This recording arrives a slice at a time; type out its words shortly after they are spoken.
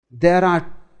There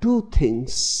are two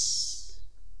things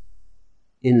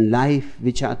in life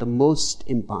which are the most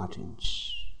important.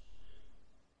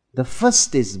 The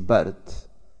first is birth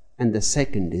and the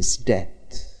second is death.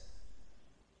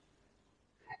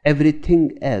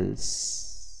 Everything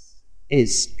else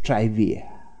is trivia.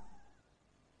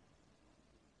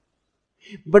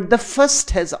 But the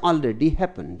first has already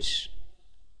happened.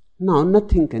 Now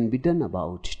nothing can be done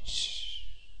about it.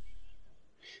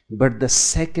 But the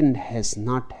second has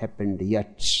not happened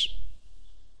yet,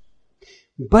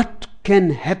 but can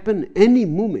happen any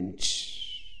moment.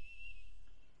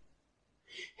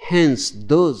 Hence,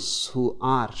 those who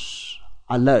are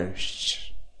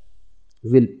alert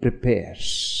will prepare.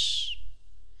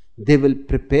 They will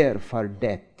prepare for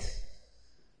death.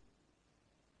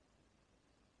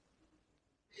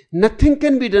 Nothing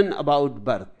can be done about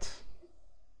birth,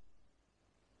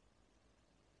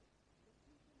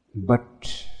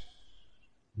 but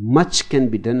much can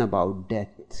be done about death.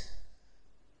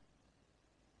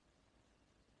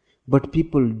 But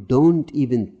people don't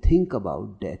even think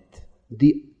about death.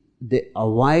 They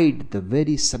avoid the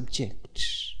very subject.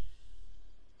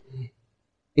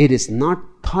 It is not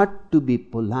thought to be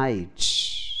polite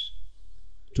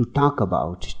to talk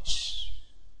about it.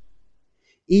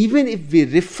 Even if we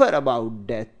refer about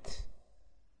death,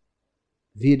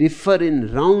 we refer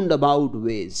in roundabout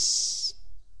ways.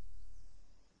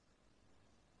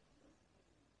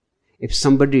 If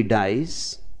somebody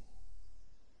dies,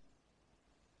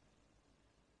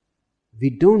 we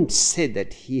don't say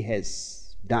that he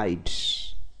has died.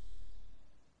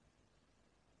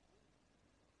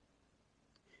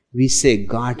 We say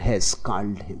God has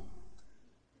called him.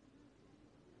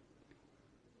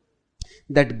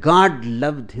 That God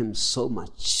loved him so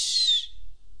much.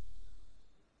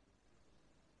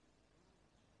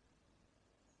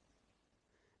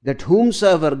 That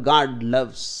whomsoever God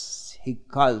loves, he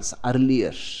calls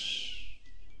earlier.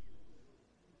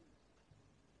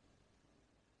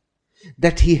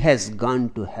 That he has gone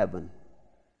to heaven.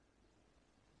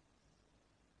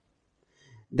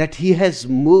 That he has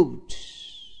moved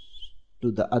to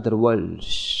the other world.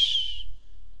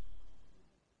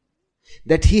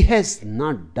 That he has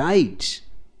not died,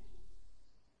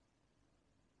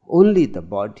 only the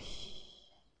body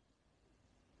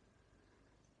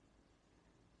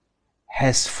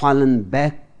has fallen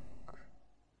back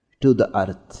to the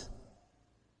earth,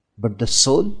 but the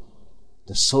soul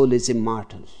is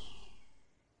immortal.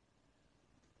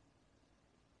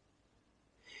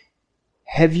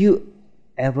 Have you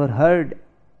ever heard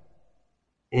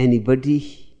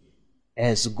anybody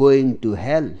as going to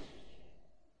hell?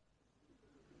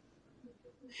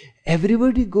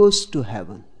 Everybody goes to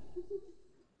heaven.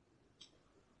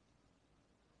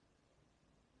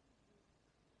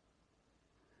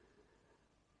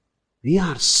 We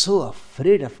are so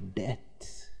afraid of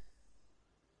death.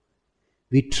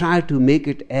 We try to make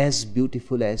it as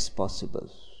beautiful as possible.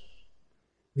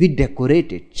 We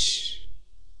decorate it.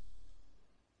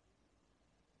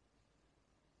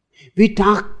 We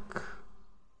talk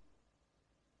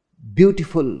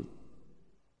beautiful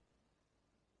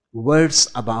words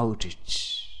about it.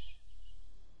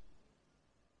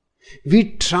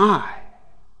 We try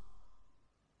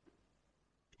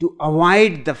to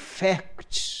avoid the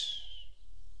facts.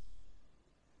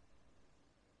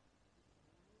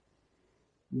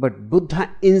 But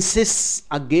Buddha insists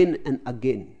again and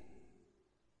again.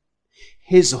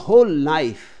 His whole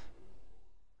life,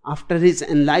 after his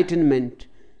enlightenment,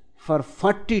 for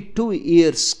 42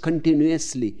 years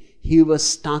continuously, he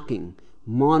was talking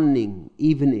morning,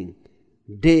 evening,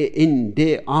 day in,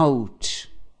 day out,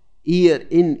 year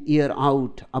in, year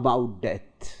out about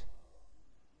death.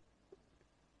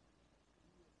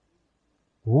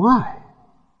 Why?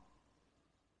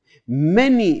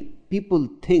 Many people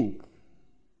think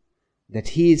that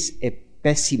he is a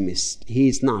pessimist. He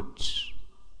is not.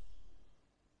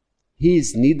 He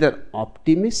is neither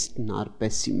optimist nor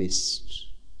pessimist.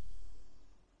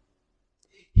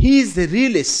 He is a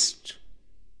realist.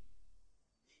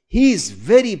 He is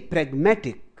very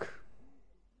pragmatic.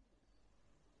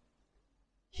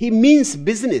 He means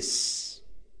business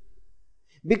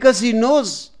because he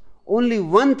knows only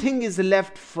one thing is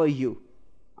left for you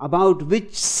about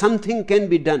which something can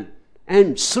be done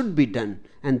and should be done,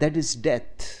 and that is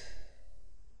death.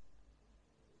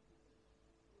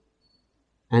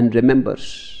 And remember,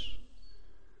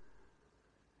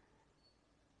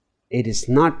 it is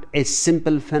not a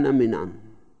simple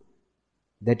phenomenon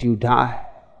that you die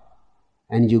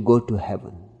and you go to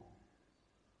heaven.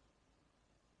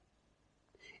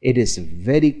 It is a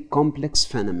very complex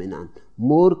phenomenon,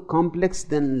 more complex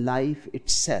than life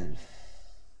itself.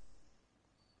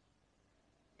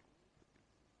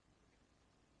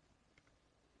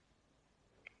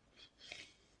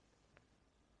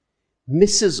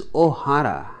 Mrs.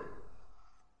 O'Hara,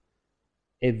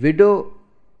 a widow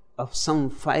of some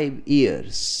 5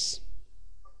 years,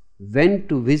 went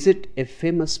to visit a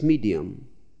famous medium,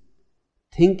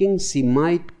 thinking she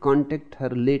might contact her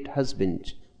late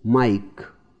husband, Mike.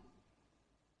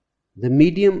 The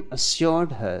medium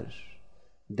assured her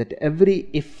that every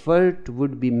effort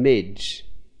would be made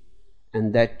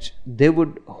and that they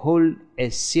would hold a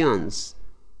séance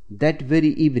that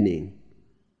very evening.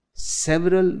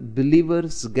 Several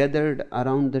believers gathered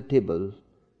around the table,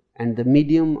 and the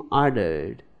medium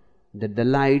ordered that the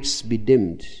lights be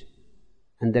dimmed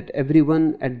and that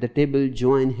everyone at the table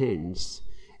join hands.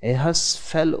 A hush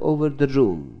fell over the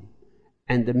room,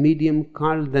 and the medium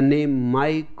called the name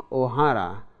Mike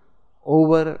O'Hara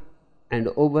over and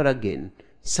over again.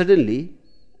 Suddenly,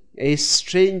 a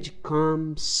strange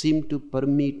calm seemed to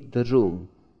permeate the room,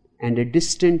 and a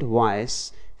distant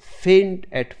voice, faint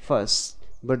at first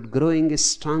but growing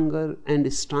stronger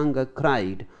and stronger,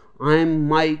 cried, "I am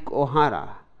Mike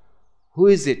O'Hara. Who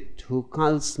is it who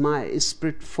calls my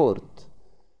spirit forth?"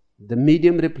 The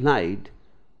medium replied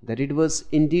that it was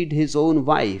indeed his own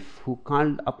wife who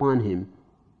called upon him,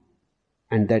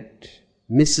 and that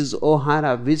Mrs.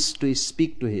 O'Hara wished to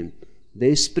speak to him.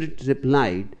 The spirit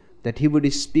replied that he would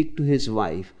speak to his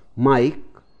wife.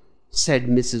 "Mike," said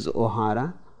Mrs. O'Hara,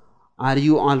 "are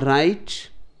you all right?"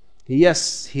 "Yes,"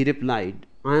 he replied,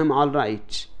 "I am all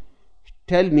right."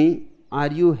 "Tell me,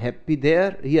 are you happy there?"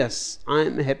 "Yes, I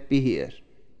am happy here."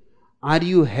 "Are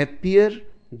you happier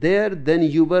there than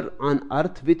you were on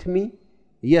earth with me?"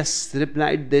 "Yes,"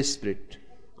 replied the spirit,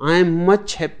 "I am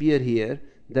much happier here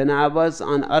than I was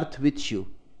on earth with you."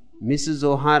 Mrs.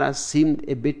 O'Hara seemed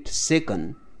a bit shaken,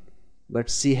 but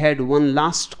she had one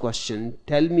last question.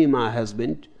 "Tell me, my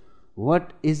husband,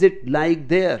 what is it like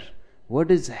there?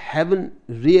 What is heaven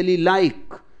really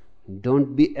like?"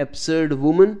 "Don't be absurd,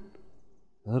 woman,"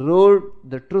 roared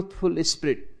the truthful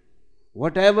spirit.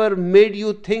 "Whatever made you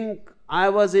think I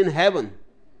was in heaven?"